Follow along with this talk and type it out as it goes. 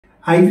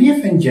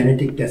IVF and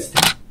genetic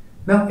testing.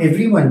 Now,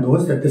 everyone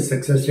knows that the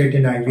success rate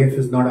in IVF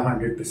is not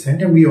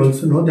 100%, and we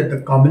also know that the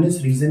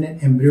commonest reason an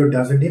embryo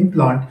doesn't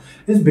implant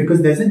is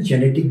because there's a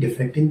genetic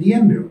defect in the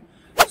embryo.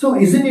 So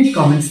isn't it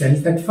common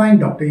sense that, fine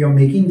doctor, you're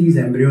making these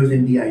embryos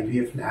in the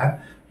IVF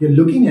lab, you're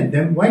looking at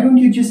them, why don't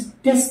you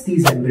just test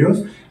these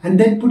embryos and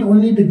then put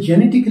only the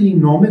genetically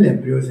normal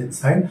embryos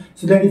inside,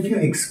 so that if you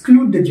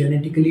exclude the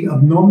genetically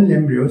abnormal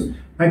embryos,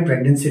 my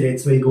pregnancy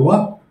rates will go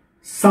up?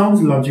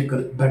 Sounds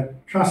logical,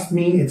 but trust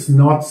me, it's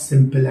not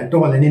simple at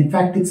all, and in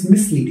fact it's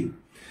misleading.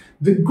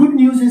 The good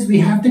news is we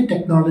have the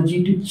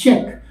technology to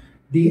check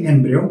the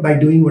embryo by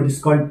doing what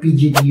is called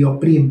PGD or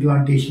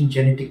pre-implantation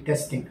genetic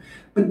testing.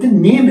 But the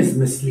name is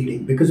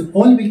misleading because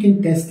all we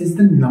can test is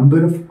the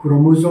number of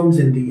chromosomes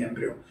in the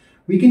embryo.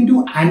 We can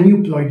do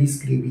aneuploidy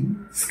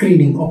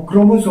screening or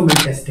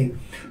chromosomal testing,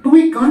 but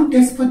we can't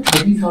test for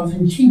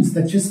 30,000 genes.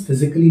 That's just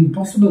physically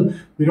impossible.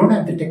 We don't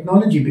have the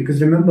technology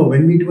because remember,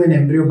 when we do an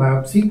embryo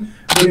biopsy,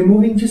 we're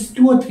removing just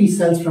 2 or 3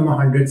 cells from a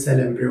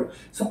 100-cell embryo.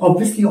 So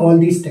obviously all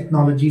these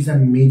technologies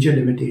have major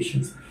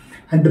limitations.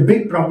 And the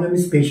big problem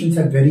is patients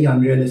have very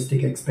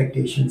unrealistic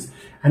expectations.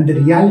 And the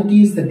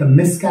reality is that the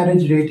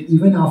miscarriage rate,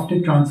 even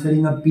after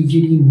transferring a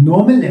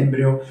PGD-normal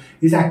embryo,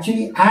 is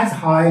actually as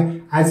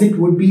high as it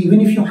would be even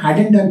if you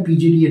hadn't done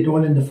PGD at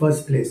all in the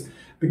first place.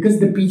 Because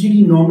the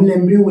PGD-normal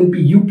embryo will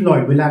be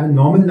euploid, will have a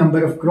normal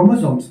number of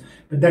chromosomes.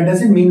 But that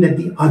doesn't mean that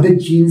the other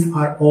genes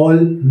are all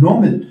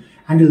normal.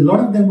 And a lot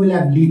of them will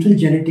have lethal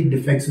genetic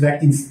defects, so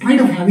that in spite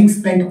of having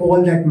spent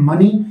all that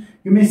money,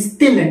 you may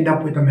still end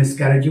up with a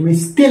miscarriage. You may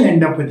still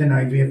end up with an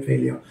IVF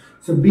failure.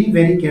 So be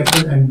very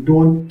careful and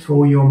don't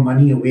throw your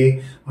money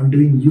away on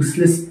doing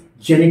useless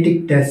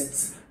genetic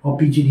tests or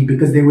PGD,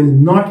 because they will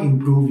not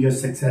improve your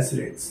success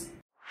rates.